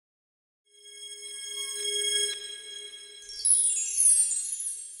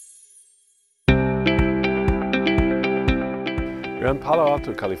in Palo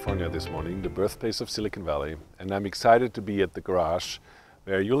Alto, California this morning, the birthplace of Silicon Valley, and I'm excited to be at the garage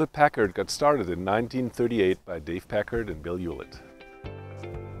where Hewlett Packard got started in 1938 by Dave Packard and Bill Hewlett.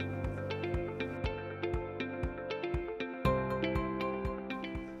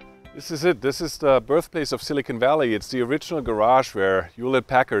 This is it. This is the birthplace of Silicon Valley. It's the original garage where Hewlett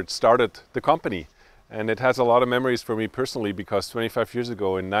Packard started the company. And it has a lot of memories for me personally because 25 years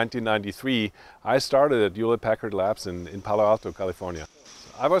ago in 1993, I started at Hewlett Packard Labs in Palo Alto, California.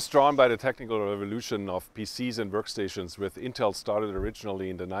 I was drawn by the technical revolution of PCs and workstations, with Intel started originally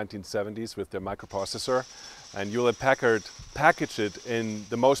in the 1970s with their microprocessor, and Hewlett Packard packaged it in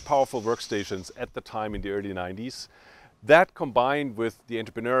the most powerful workstations at the time in the early 90s. That combined with the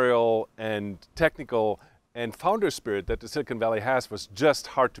entrepreneurial and technical and founder spirit that the Silicon Valley has was just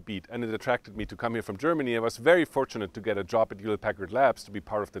hard to beat, and it attracted me to come here from Germany. I was very fortunate to get a job at Hewlett Packard Labs to be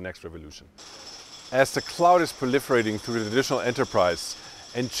part of the next revolution. As the cloud is proliferating through the traditional enterprise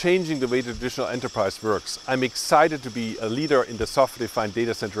and changing the way the traditional enterprise works, I'm excited to be a leader in the software-defined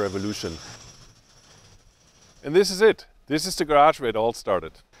data center revolution. And this is it. This is the garage where it all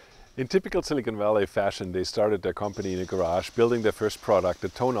started. In typical Silicon Valley fashion, they started their company in a garage, building their first product, a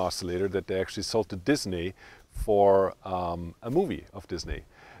tone oscillator that they actually sold to Disney for a movie of Disney.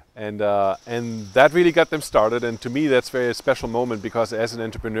 And that really got them started. And to me, that's a very special moment because as an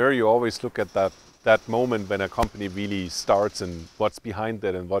entrepreneur, you always look at that moment when a company really starts and what's behind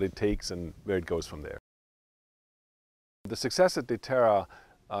that and what it takes and where it goes from there. The success at Datera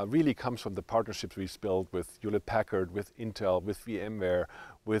really comes from the partnerships we've built with Hewlett Packard, with Intel, with VMware,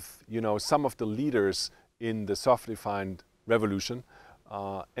 with some of the leaders in the software-defined revolution,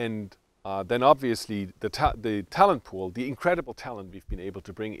 and then obviously the talent pool, the incredible talent we've been able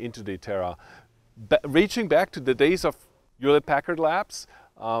to bring into Datera, reaching back to the days of Hewlett Packard Labs,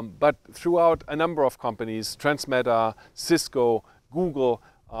 but throughout a number of companies, Transmeta, Cisco, Google,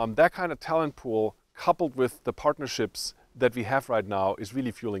 that kind of talent pool coupled with the partnerships that we have right now is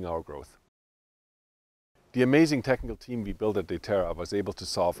really fueling our growth. The amazing technical team we built at Datera was able to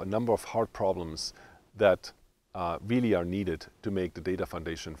solve a number of hard problems that really are needed to make the data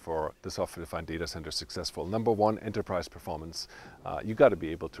foundation for the software-defined data center successful. Number one, enterprise performance. You got to be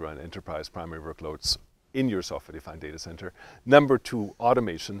able to run enterprise primary workloads in your software-defined data center. Number two,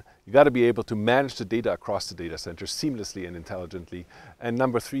 automation. You got to be able to manage the data across the data center seamlessly and intelligently. And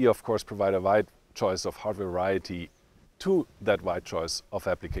number three, of course, provide a wide choice of hardware variety to that wide choice of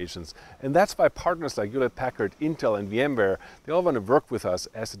applications. And that's why partners like Hewlett Packard, Intel, and VMware, they all want to work with us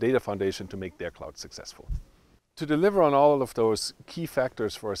as a data foundation to make their cloud successful. To deliver on all of those key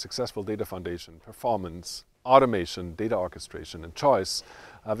factors for a successful data foundation, performance, automation, data orchestration, and choice,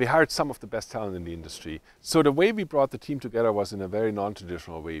 we hired some of the best talent in the industry. So the way we brought the team together was in a very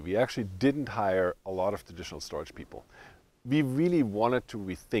non-traditional way. We actually didn't hire a lot of traditional storage people. We really wanted to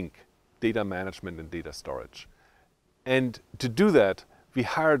rethink data management and data storage. And to do that, we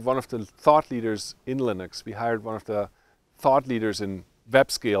hired one of the thought leaders in Linux. We hired one of the thought leaders in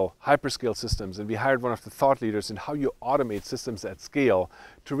web scale, hyperscale systems, and we hired one of the thought leaders in how you automate systems at scale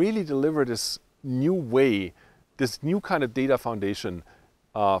to really deliver this new way, this new kind of data foundation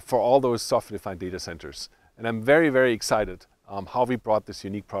for all those software-defined data centers. And I'm very, very excited how we brought this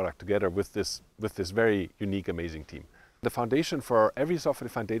unique product together with this very unique, amazing team. The foundation for every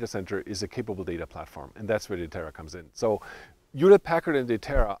software-defined data center is a capable data platform, and that's where Datera comes in. So Hewlett Packard and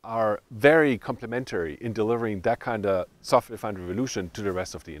Datera are very complementary in delivering that kind of software-defined revolution to the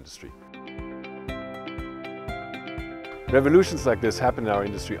rest of the industry. Revolutions like this happen in our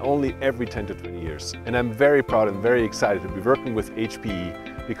industry only every 10 to 20 years. And I'm very proud and very excited to be working with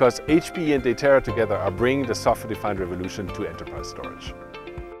HPE because HPE and Datera together are bringing the software-defined revolution to enterprise storage.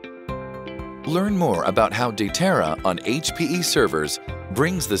 Learn more about how Datera on HPE servers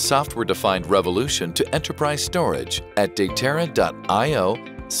brings the software-defined revolution to enterprise storage at datera.io/HPE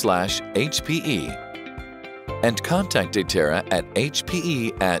and contact Datera at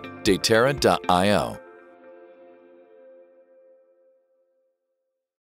hpe@datera.io.